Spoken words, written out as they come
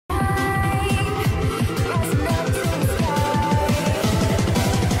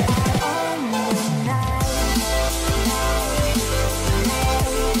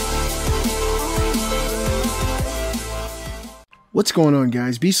What's going on,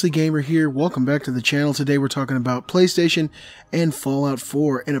 guys? Beastly Gamer here. Welcome back to the channel. Today we're talking about PlayStation and Fallout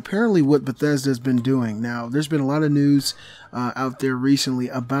 4 and apparently what Bethesda's been doing. Now, there's been a lot of news out there recently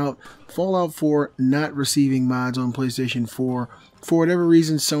about Fallout 4 not receiving mods on PlayStation 4. For whatever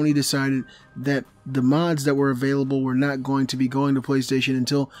reason, Sony decided that the mods that were available were not going to be going to PlayStation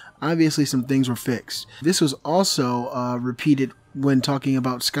until obviously some things were fixed. This was also repeated when talking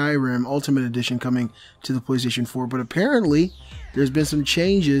about Skyrim Ultimate Edition coming to the PlayStation 4, but apparently there's been some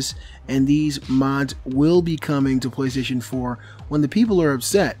changes and these mods will be coming to PlayStation 4. When the people are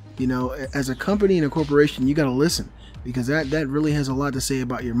upset, you know, as a company and a corporation, you got to listen, because that really has a lot to say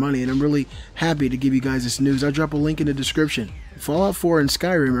about your money, and I'm really happy to give you guys this news. I'll drop a link in the description. Fallout 4 and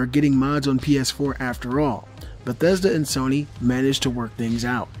Skyrim are getting mods on PS4 after all. Bethesda and Sony managed to work things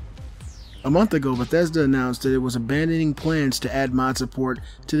out. A month ago, Bethesda announced that it was abandoning plans to add mod support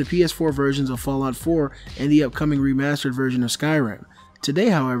to the PS4 versions of Fallout 4 and the upcoming remastered version of Skyrim. Today,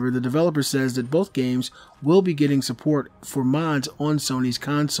 however, the developer says that both games will be getting support for mods on Sony's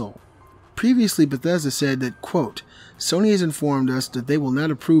console. Previously, Bethesda said that, quote, Sony has informed us that they will not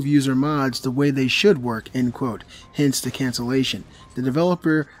approve user mods the way they should work, end quote, hence the cancellation. The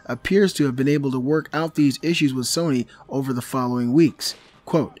developer appears to have been able to work out these issues with Sony over the following weeks.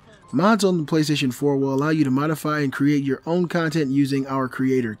 Quote, mods on the PlayStation 4 will allow you to modify and create your own content using our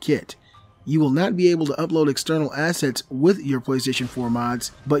Creator Kit. You will not be able to upload external assets with your PlayStation 4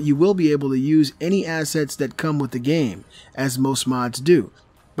 mods, but you will be able to use any assets that come with the game, as most mods do.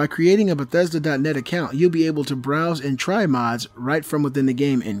 By creating a Bethesda.net account, you'll be able to browse and try mods right from within the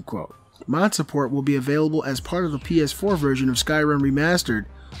game, end quote. Mod support will be available as part of the PS4 version of Skyrim Remastered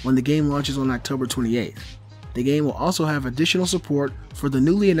when the game launches on October 28th. The game will also have additional support for the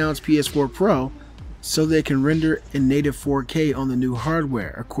newly announced PS4 Pro so they can render in native 4K on the new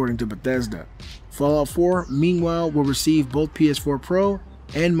hardware, according to Bethesda. Fallout 4, meanwhile, will receive both PS4 Pro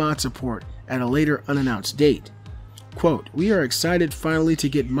and mod support at a later unannounced date. Quote, we are excited finally to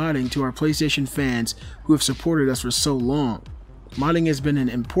get modding to our PlayStation fans who have supported us for so long. Modding has been an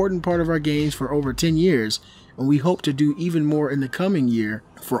important part of our games for over 10 years, and we hope to do even more in the coming year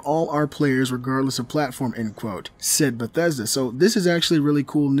for all our players regardless of platform, end quote, said Bethesda. So this is actually really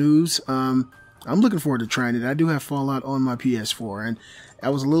cool news. I'm looking forward to trying it. I do have Fallout on my PS4, and I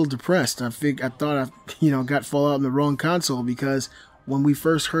was a little depressed. I thought I got Fallout on the wrong console, because when we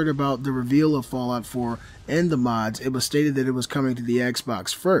first heard about the reveal of Fallout 4 and the mods, it was stated that it was coming to the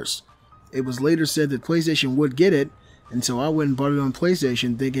Xbox first. It was later said that PlayStation would get it, and so I went and bought it on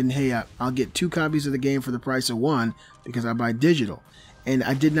PlayStation thinking, hey, I'll get 2 copies of the game for the price of 1 because I buy digital. And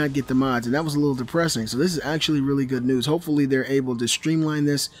I did not get the mods, and that was a little depressing. So this is actually really good news. Hopefully they're able to streamline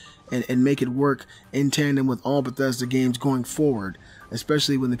this and make it work in tandem with all Bethesda games going forward,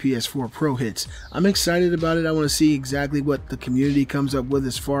 especially when the PS4 Pro hits. I'm excited about it. I want to see exactly what the community comes up with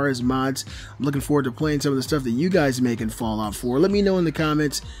as far as mods. I'm looking forward to playing some of the stuff that you guys make in Fallout 4. Let me know in the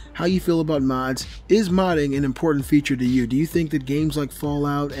comments how you feel about mods. Is modding an important feature to you? Do you think that games like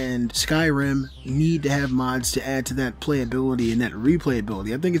Fallout and Skyrim need to have mods to add to that playability and that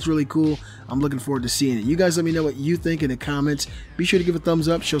replayability? I think it's really cool. I'm looking forward to seeing it. You guys let me know what you think in the comments. Be sure to give a thumbs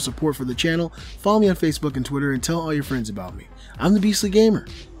up, show support for the channel, follow me on Facebook and Twitter, and tell all your friends about me. I'm the Beastly Gamer,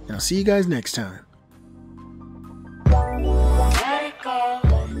 and I'll see you guys next time.